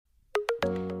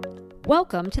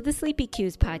Welcome to the Sleepy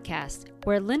Cues podcast,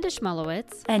 where Linda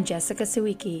Schmulowitz and Jessica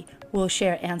Sawicki will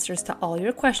share answers to all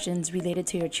your questions related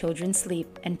to your children's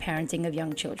sleep and parenting of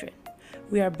young children.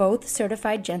 We are both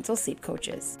certified gentle sleep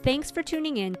coaches. Thanks for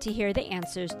tuning in to hear the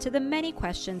answers to the many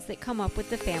questions that come up with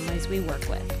the families we work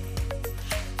with.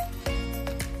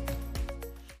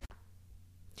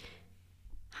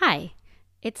 Hi,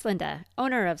 it's Linda,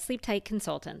 owner of Sleep Tight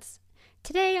Consultants.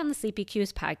 Today on the Sleepy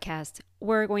Cues podcast,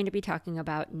 we're going to be talking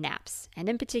about naps, and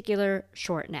in particular,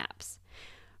 short naps.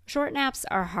 Short naps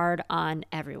are hard on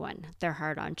everyone. They're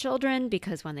hard on children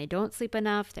because when they don't sleep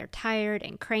enough, they're tired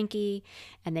and cranky,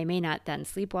 and they may not then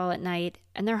sleep well at night.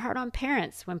 And they're hard on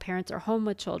parents when parents are home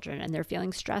with children and they're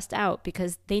feeling stressed out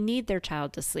because they need their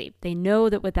child to sleep. They know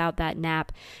that without that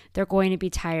nap, they're going to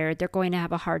be tired. They're going to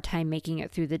have a hard time making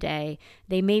it through the day.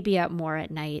 They may be up more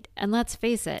at night. And let's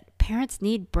face it, parents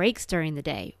need breaks during the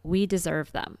day. We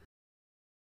deserve them.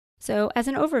 So as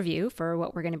an overview for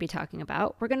what we're going to be talking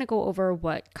about, we're going to go over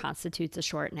what constitutes a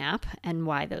short nap and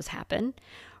why those happen.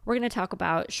 We're going to talk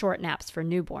about short naps for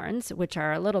newborns, which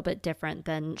are a little bit different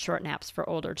than short naps for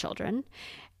older children.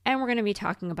 And we're going to be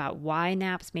talking about why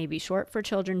naps may be short for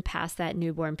children past that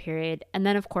newborn period. And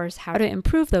then, of course, how to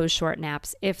improve those short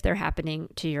naps if they're happening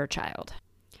to your child.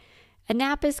 A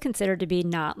nap is considered to be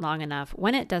not long enough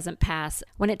when it doesn't pass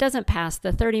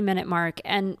the 30-minute mark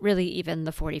and really even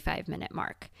the 45-minute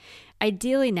mark.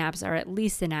 Ideally, naps are at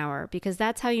least an hour because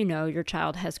that's how you know your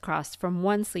child has crossed from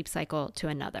one sleep cycle to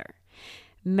another.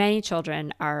 Many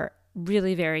children are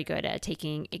really very good at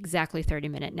taking exactly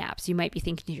 30-minute naps. You might be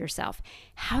thinking to yourself,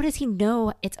 how does he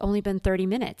know it's only been 30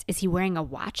 minutes? Is he wearing a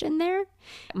watch in there?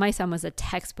 My son was a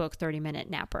textbook 30-minute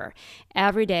napper.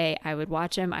 Every day I would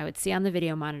watch him. I would see on the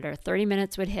video monitor, 30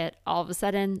 minutes would hit. All of a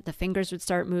sudden, the fingers would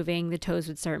start moving, the toes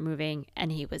would start moving,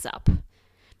 and he was up.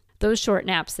 Those short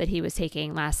naps that he was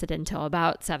taking lasted until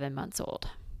about 7 months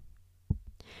old.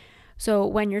 So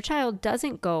when your child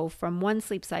doesn't go from one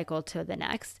sleep cycle to the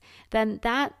next, then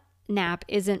that nap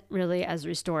isn't really as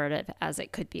restorative as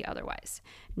it could be otherwise.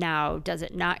 Now, does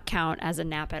it not count as a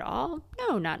nap at all?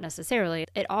 No, not necessarily.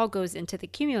 It all goes into the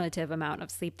cumulative amount of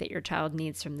sleep that your child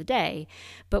needs from the day.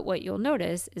 But what you'll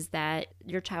notice is that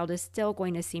your child is still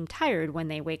going to seem tired when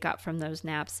they wake up from those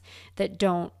naps that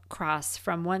don't cross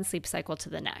from one sleep cycle to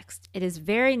the next. It is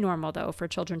very normal, though, for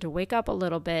children to wake up a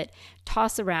little bit,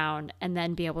 toss around, and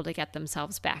then be able to get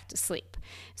themselves back to sleep.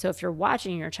 So if you're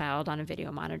watching your child on a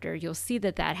video monitor, you'll see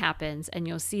that that happens, and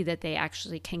you'll see that they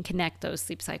actually can connect those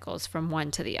sleep cycles from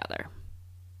one to the other.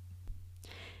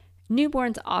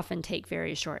 Newborns often take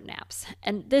very short naps,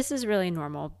 and this is really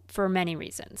normal for many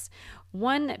reasons.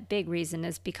 One big reason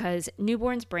is because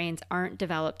newborns' brains aren't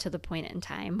developed to the point in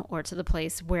time or to the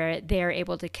place where they're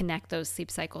able to connect those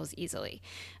sleep cycles easily.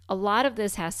 A lot of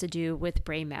this has to do with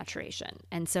brain maturation,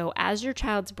 and so as your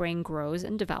child's brain grows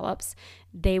and develops,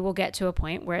 they will get to a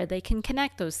point where they can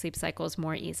connect those sleep cycles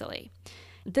more easily.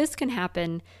 This can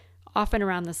happen often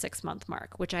around the 6-month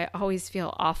mark, which I always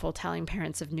feel awful telling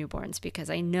parents of newborns because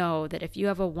I know that if you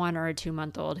have a 1 or a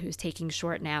 2-month-old who's taking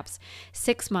short naps,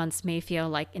 6 months may feel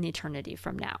like an eternity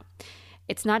from now.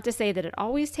 It's not to say that it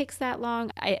always takes that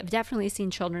long. I have definitely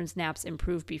seen children's naps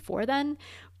improve before then,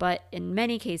 but in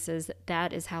many cases,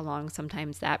 that is how long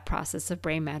sometimes that process of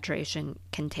brain maturation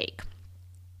can take.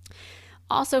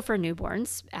 Also for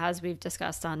newborns, as we've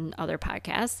discussed on other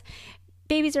podcasts,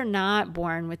 babies are not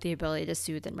born with the ability to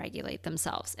soothe and regulate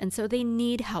themselves, and so they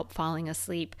need help falling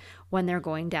asleep when they're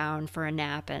going down for a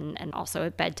nap and also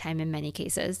at bedtime in many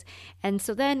cases. And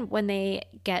so then when they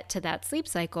get to that sleep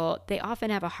cycle, they often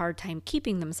have a hard time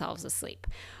keeping themselves asleep,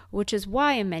 which is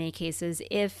why in many cases,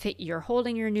 if you're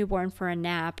holding your newborn for a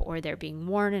nap or they're being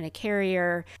worn in a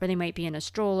carrier or they might be in a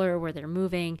stroller where they're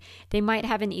moving, they might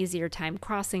have an easier time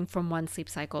crossing from one sleep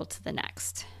cycle to the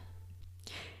next.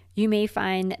 You may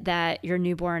find that your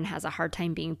newborn has a hard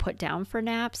time being put down for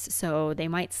naps, so they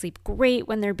might sleep great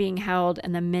when they're being held,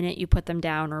 and the minute you put them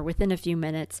down or within a few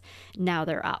minutes, now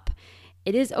they're up.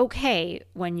 It is okay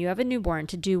when you have a newborn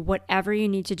to do whatever you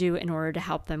need to do in order to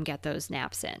help them get those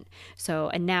naps in. So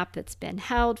a nap that's been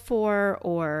held for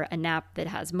or a nap that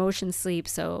has motion sleep,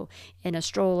 so in a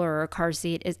stroller or a car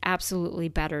seat, is absolutely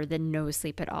better than no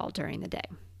sleep at all during the day.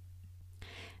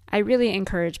 I really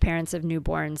encourage parents of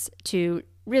newborns to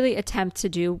really attempt to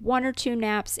do 1 or 2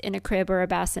 naps in a crib or a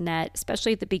bassinet,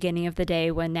 especially at the beginning of the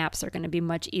day when naps are going to be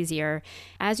much easier.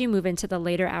 As you move into the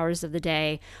later hours of the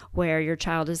day where your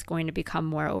child is going to become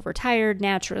more overtired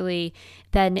naturally,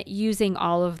 then using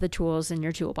all of the tools in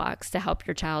your toolbox to help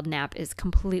your child nap is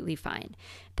completely fine.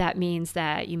 That means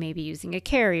that you may be using a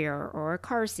carrier or a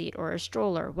car seat or a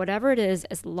stroller, whatever it is,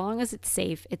 as long as it's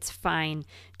safe, it's fine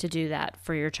to do that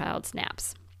for your child's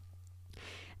naps.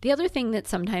 The other thing that's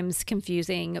sometimes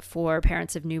confusing for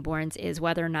parents of newborns is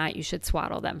whether or not you should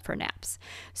swaddle them for naps.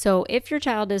 So if your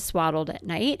child is swaddled at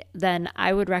night, then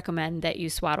I would recommend that you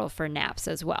swaddle for naps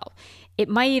as well. It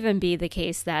might even be the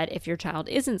case that if your child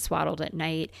isn't swaddled at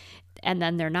night and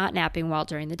then they're not napping well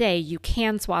during the day, you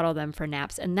can swaddle them for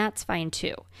naps, and that's fine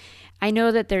too. I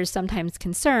know that there's sometimes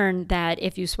concern that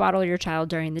if you swaddle your child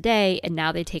during the day and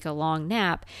now they take a long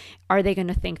nap, are they going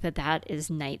to think that that is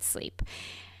night sleep?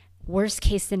 Worst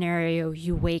case scenario,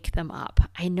 you wake them up.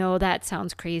 I know that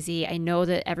sounds crazy. I know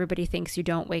that everybody thinks you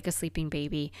don't wake a sleeping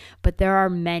baby, but there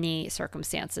are many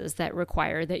circumstances that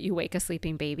require that you wake a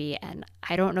sleeping baby. And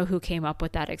I don't know who came up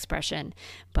with that expression,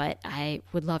 but I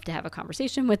would love to have a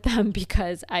conversation with them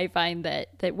because I find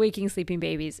that waking sleeping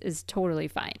babies is totally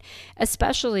fine,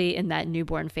 especially in that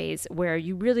newborn phase where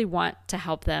you really want to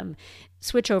help them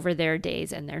switch over their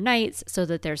days and their nights so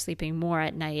that they're sleeping more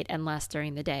at night and less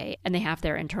during the day, and they have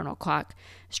their internal clock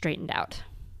straightened out.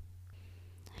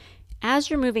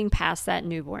 As you're moving past that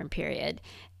newborn period,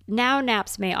 now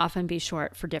naps may often be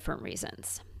short for different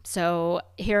reasons. So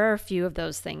here are a few of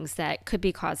those things that could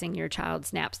be causing your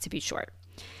child's naps to be short.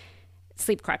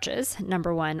 Sleep crutches,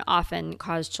 number one, often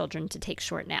cause children to take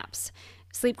short naps.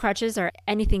 Sleep crutches are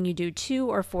anything you do to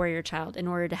or for your child in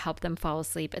order to help them fall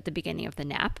asleep at the beginning of the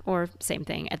nap, or same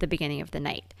thing, at the beginning of the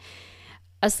night.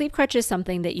 A sleep crutch is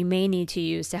something that you may need to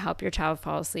use to help your child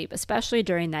fall asleep, especially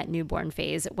during that newborn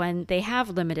phase when they have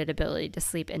limited ability to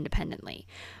sleep independently.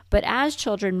 But as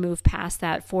children move past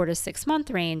that 4 to 6 month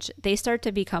range, they start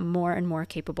to become more and more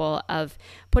capable of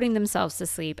putting themselves to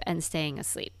sleep and staying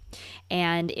asleep.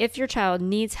 And if your child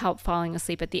needs help falling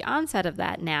asleep at the onset of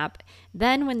that nap,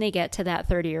 then when they get to that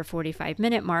 30 or 45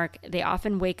 minute mark, they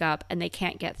often wake up and they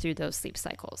can't get through those sleep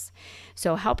cycles.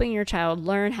 So helping your child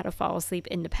learn how to fall asleep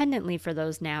independently for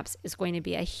those naps is going to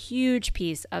be a huge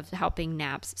piece of helping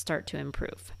naps start to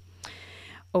improve.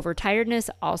 Overtiredness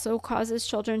also causes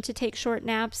children to take short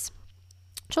naps.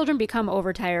 Children become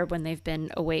overtired when they've been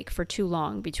awake for too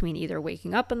long between either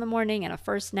waking up in the morning and a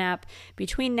first nap,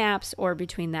 between naps, or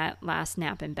between that last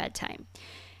nap and bedtime.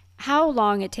 How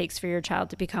long it takes for your child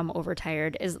to become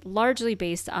overtired is largely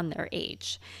based on their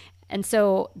age. And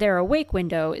so their awake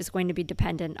window is going to be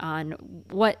dependent on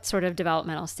what sort of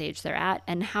developmental stage they're at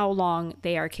and how long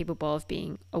they are capable of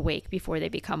being awake before they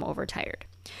become overtired.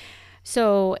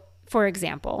 So for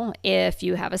example, if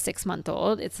you have a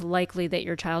 6-month-old, it's likely that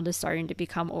your child is starting to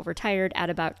become overtired at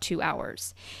about 2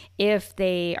 hours. If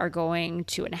they are going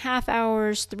 2.5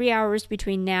 hours, 3 hours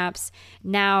between naps,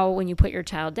 now when you put your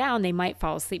child down, they might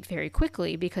fall asleep very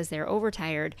quickly because they're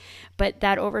overtired, but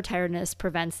that overtiredness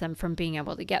prevents them from being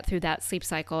able to get through that sleep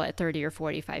cycle at 30 or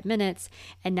 45 minutes.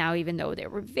 And now even though they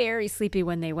were very sleepy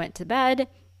when they went to bed,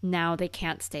 now they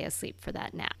can't stay asleep for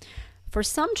that nap. For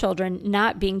some children,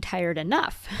 not being tired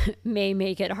enough may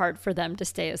make it hard for them to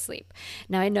stay asleep.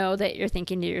 Now, I know that you're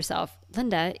thinking to yourself,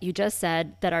 Linda, you just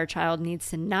said that our child needs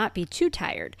to not be too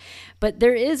tired, but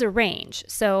there is a range.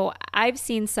 So I've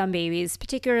seen some babies,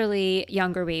 particularly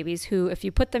younger babies, who if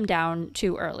you put them down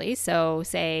too early, so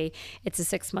say it's a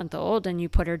 6-month-old and you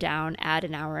put her down at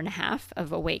 1.5 hours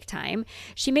of awake time,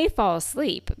 she may fall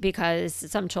asleep because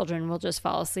some children will just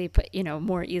fall asleep,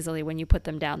 more easily when you put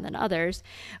them down than others.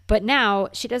 But now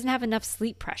she doesn't have enough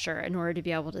sleep pressure in order to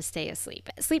be able to stay asleep.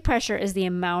 Sleep pressure is the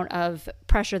amount of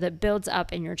pressure that builds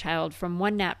up in your child from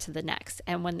one nap to the next.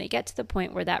 And when they get to the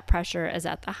point where that pressure is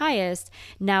at the highest,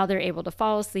 now they're able to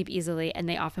fall asleep easily, and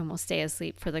they often will stay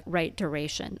asleep for the right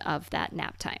duration of that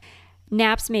nap time.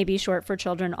 Naps may be short for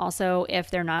children also if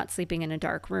they're not sleeping in a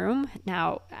dark room.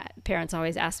 Now, parents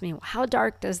always ask me, how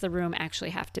dark does the room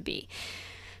actually have to be?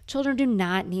 Children do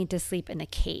not need to sleep in a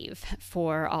cave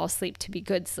for all sleep to be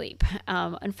good sleep.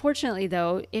 Unfortunately,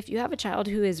 though, if you have a child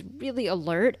who is really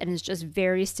alert and is just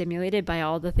very stimulated by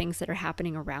all the things that are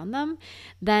happening around them,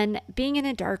 then being in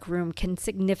a dark room can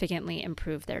significantly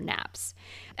improve their naps.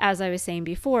 As I was saying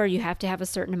before, you have to have a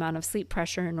certain amount of sleep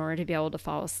pressure in order to be able to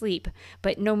fall asleep.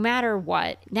 But no matter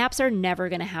what, naps are never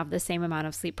going to have the same amount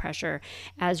of sleep pressure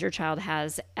as your child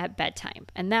has at bedtime.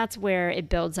 And that's where it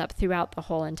builds up throughout the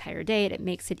whole entire day. It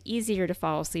makes it easier to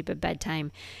fall asleep at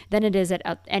bedtime than it is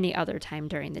at any other time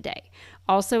during the day.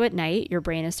 Also at night, your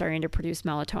brain is starting to produce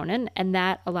melatonin, and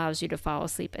that allows you to fall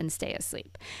asleep and stay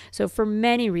asleep. So for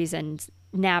many reasons,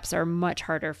 naps are much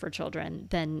harder for children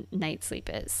than night sleep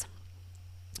is.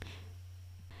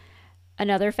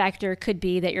 Another factor could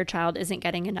be that your child isn't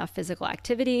getting enough physical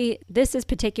activity. This is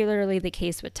particularly the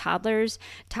case with toddlers.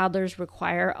 Toddlers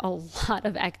require a lot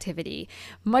of activity,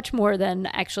 much more than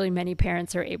actually many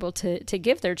parents are able to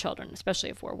give their children,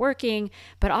 especially if we're working,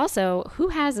 but also who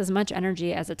has as much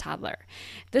energy as a toddler?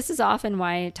 This is often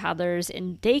why toddlers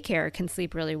in daycare can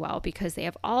sleep really well, because they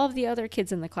have all of the other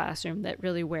kids in the classroom that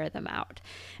really wear them out.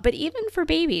 But even for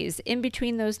babies, in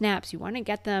between those naps, you want to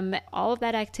get them all of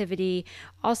that activity.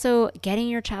 Also, getting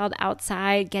your child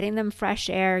outside, getting them fresh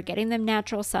air, getting them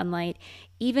natural sunlight,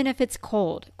 even if it's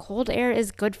cold. Cold air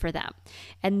is good for them,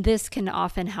 and this can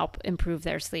often help improve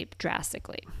their sleep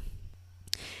drastically.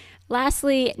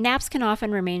 Lastly, naps can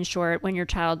often remain short when your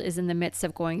child is in the midst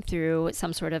of going through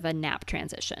some sort of a nap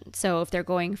transition. So if they're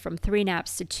going from 3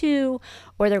 naps to 2,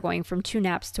 or they're going from 2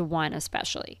 naps to 1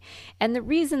 especially. And the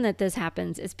reason that this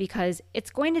happens is because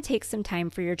it's going to take some time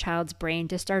for your child's brain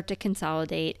to start to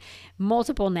consolidate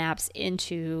multiple naps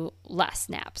into less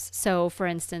naps. So for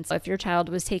instance, if your child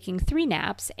was taking 3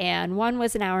 naps and one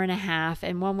was an hour and a half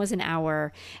and one was an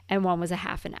hour and one was a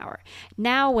half an hour.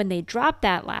 Now when they drop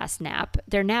that last nap,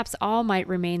 their naps all might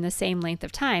remain the same length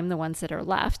of time, the ones that are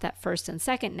left, that first and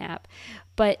second nap,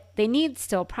 but they need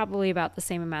still probably about the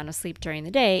same amount of sleep during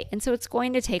the day. And so it's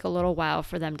going to take a little while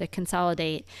for them to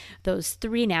consolidate those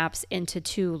 3 naps into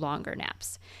 2 longer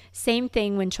naps. Same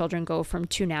thing when children go from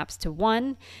 2 naps to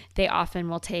 1. They often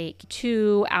will take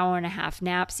 2 hour-and-a-half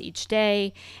naps each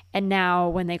day. And now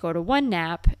when they go to 1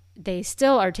 nap, they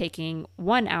still are taking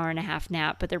 1 hour-and-a-half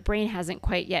nap, but their brain hasn't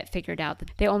quite yet figured out that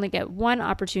they only get 1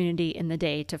 opportunity in the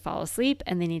day to fall asleep,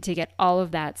 and they need to get all of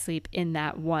that sleep in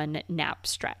that 1 nap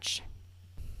stretch.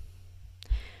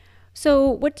 So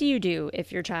what do you do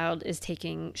if your child is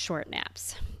taking short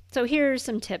naps? So here are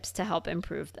some tips to help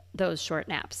improve those short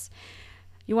naps.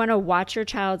 You want to watch your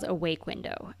child's awake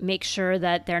window. Make sure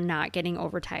that they're not getting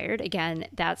overtired. Again,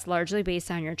 that's largely based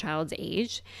on your child's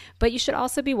age, but you should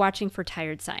also be watching for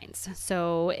tired signs.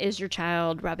 So is your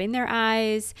child rubbing their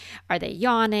eyes? Are they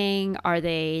yawning? Are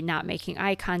they not making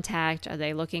eye contact? Are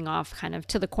they looking off kind of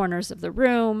to the corners of the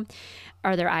room?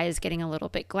 Are their eyes getting a little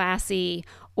bit glassy?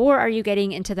 Or are you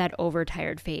getting into that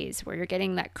overtired phase where you're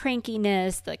getting that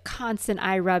crankiness, the constant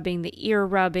eye rubbing, the ear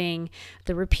rubbing,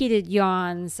 the repeated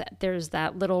yawns? There's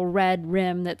that little red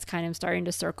rim that's kind of starting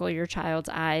to circle your child's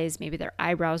eyes. Maybe their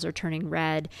eyebrows are turning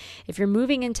red. If you're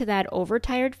moving into that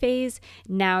overtired phase,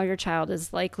 now your child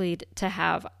is likely to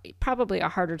have probably a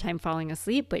harder time falling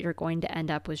asleep, but you're going to end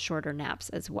up with shorter naps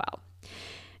as well.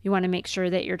 You want to make sure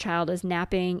that your child is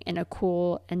napping in a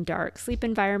cool and dark sleep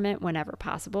environment whenever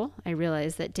possible. I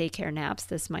realize that daycare naps,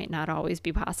 this might not always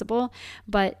be possible,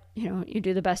 but you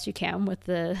do the best you can with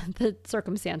the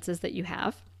circumstances that you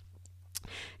have.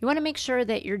 You want to make sure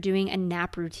that you're doing a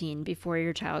nap routine before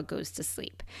your child goes to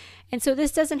sleep. And so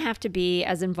this doesn't have to be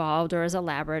as involved or as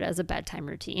elaborate as a bedtime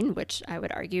routine, which I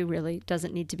would argue really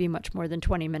doesn't need to be much more than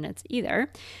 20 minutes either.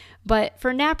 But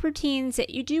for nap routines,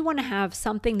 you do want to have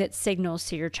something that signals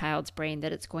to your child's brain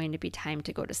that it's going to be time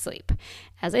to go to sleep.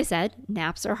 As I said,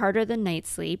 naps are harder than night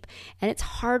sleep, and it's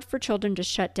hard for children to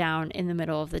shut down in the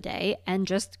middle of the day and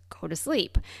just go to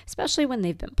sleep, especially when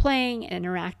they've been playing and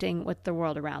interacting with the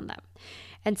world around them.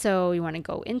 And so you want to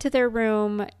go into their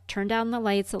room, turn down the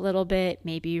lights a little bit,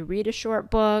 maybe you read a short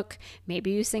book,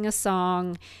 maybe you sing a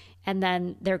song, and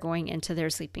then they're going into their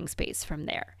sleeping space from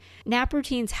there. Nap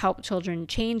routines help children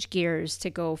change gears to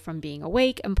go from being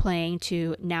awake and playing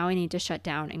to now I need to shut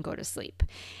down and go to sleep.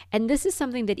 And this is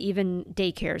something that even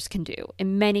daycares can do.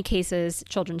 In many cases,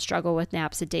 children struggle with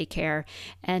naps at daycare,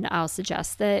 and I'll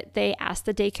suggest that they ask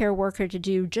the daycare worker to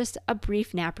do just a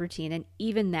brief nap routine, and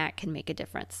even that can make a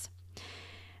difference.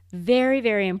 Very,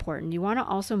 very important. You want to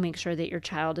also make sure that your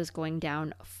child is going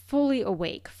down fully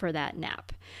awake for that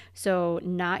nap. So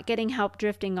not getting help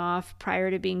drifting off prior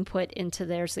to being put into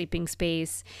their sleeping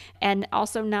space, and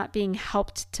also not being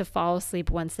helped to fall asleep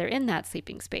once they're in that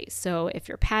sleeping space. So if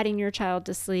you're patting your child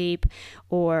to sleep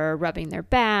or rubbing their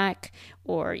back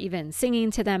or even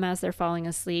singing to them as they're falling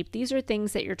asleep, these are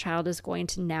things that your child is going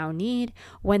to now need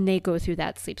when they go through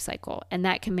that sleep cycle, and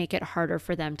that can make it harder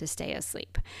for them to stay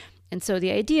asleep. And so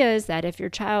the idea is that if your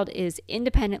child is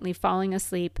independently falling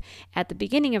asleep at the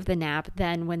beginning of the nap,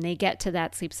 then when they get to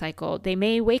that sleep cycle, they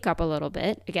may wake up a little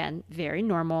bit, again, very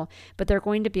normal, but they're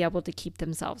going to be able to keep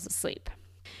themselves asleep.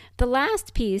 The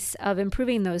last piece of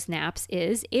improving those naps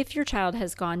is if your child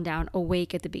has gone down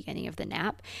awake at the beginning of the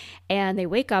nap and they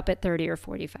wake up at 30 or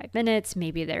 45 minutes,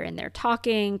 maybe they're in there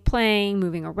talking, playing,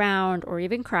 moving around, or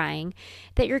even crying,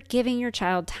 that you're giving your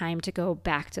child time to go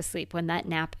back to sleep when that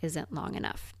nap isn't long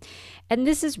enough. And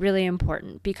this is really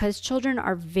important because children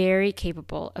are very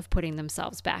capable of putting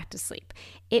themselves back to sleep.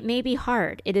 It may be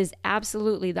hard. It is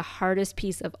absolutely the hardest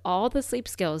piece of all the sleep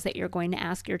skills that you're going to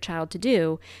ask your child to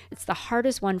do. It's the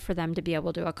hardest one for them to be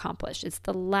able to accomplish. It's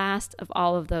the last of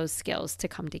all of those skills to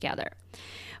come together.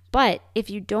 But if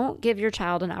you don't give your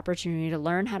child an opportunity to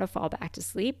learn how to fall back to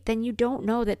sleep, then you don't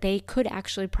know that they could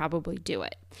actually probably do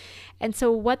it. And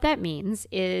so what that means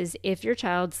is if your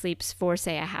child sleeps for,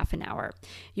 say, a half an hour,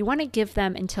 you want to give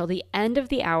them until the end of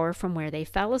the hour from where they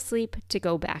fell asleep to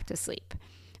go back to sleep.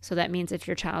 So that means if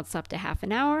your child slept a half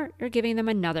an hour, you're giving them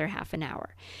another half an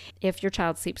hour. If your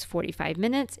child sleeps 45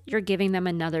 minutes, you're giving them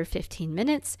another 15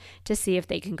 minutes to see if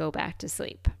they can go back to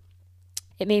sleep.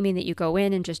 It may mean that you go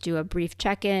in and just do a brief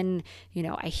check-in.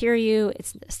 I hear you.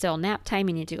 It's still nap time.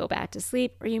 You need to go back to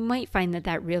sleep. Or you might find that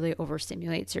that really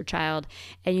overstimulates your child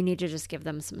and you need to just give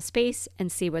them some space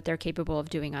and see what they're capable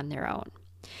of doing on their own.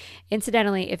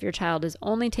 Incidentally, if your child is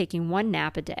only taking one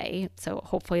nap a day, so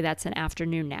hopefully that's an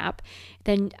afternoon nap,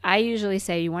 then I usually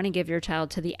say you want to give your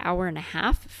child to the hour and a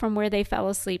half from where they fell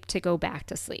asleep to go back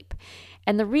to sleep.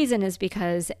 And the reason is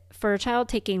because for a child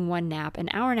taking one nap, an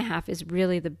hour and a half is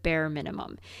really the bare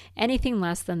minimum. Anything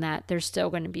less than that, they're still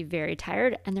going to be very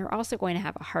tired and they're also going to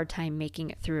have a hard time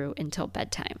making it through until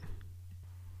bedtime.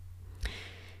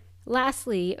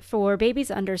 Lastly, for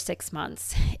babies under 6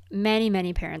 months,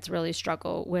 many parents really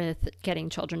struggle with getting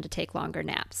children to take longer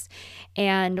naps.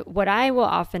 And what I will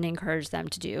often encourage them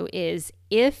to do is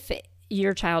if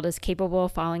your child is capable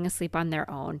of falling asleep on their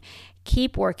own,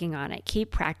 keep working on it,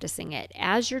 keep practicing it.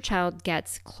 As your child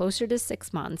gets closer to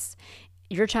 6 months,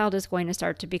 your child is going to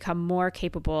start to become more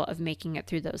capable of making it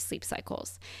through those sleep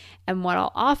cycles. And what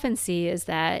I'll often see is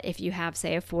that if you have,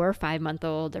 say, a 4 or 5 month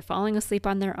old, they're falling asleep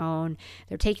on their own,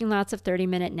 they're taking lots of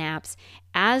 30-minute naps.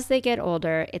 As they get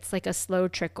older, it's like a slow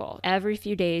trickle. Every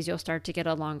few days, you'll start to get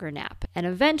a longer nap. And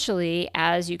eventually,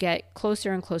 as you get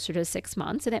closer and closer to 6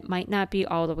 months, and it might not be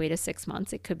all the way to 6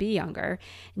 months, it could be younger,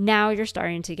 now you're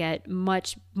starting to get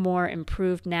much more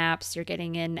improved naps. You're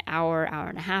getting in hour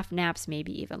and a half naps,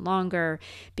 maybe even longer,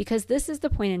 because this is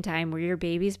the point in time where your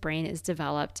baby's brain is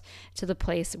developed to the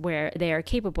place where they are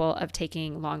capable of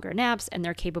taking longer naps and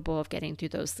they're capable of getting through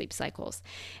those sleep cycles.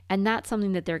 And that's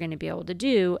something that they're going to be able to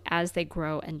do as they grow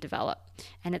and develop.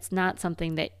 And it's not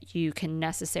something that you can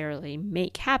necessarily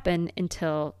make happen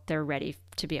until they're ready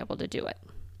to be able to do it.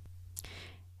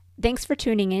 Thanks for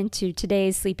tuning in to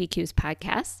today's Sleepy Cues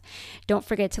podcast. Don't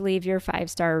forget to leave your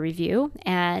 5-star review,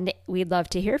 and we'd love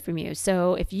to hear from you.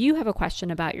 So if you have a question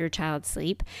about your child's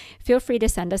sleep, feel free to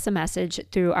send us a message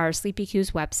through our Sleepy Cues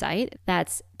website.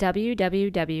 That's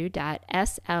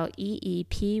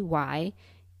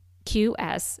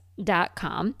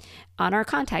www.sleepyqs.com on our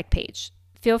contact page.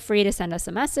 Feel free to send us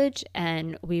a message,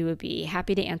 and we would be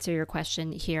happy to answer your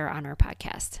question here on our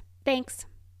podcast. Thanks.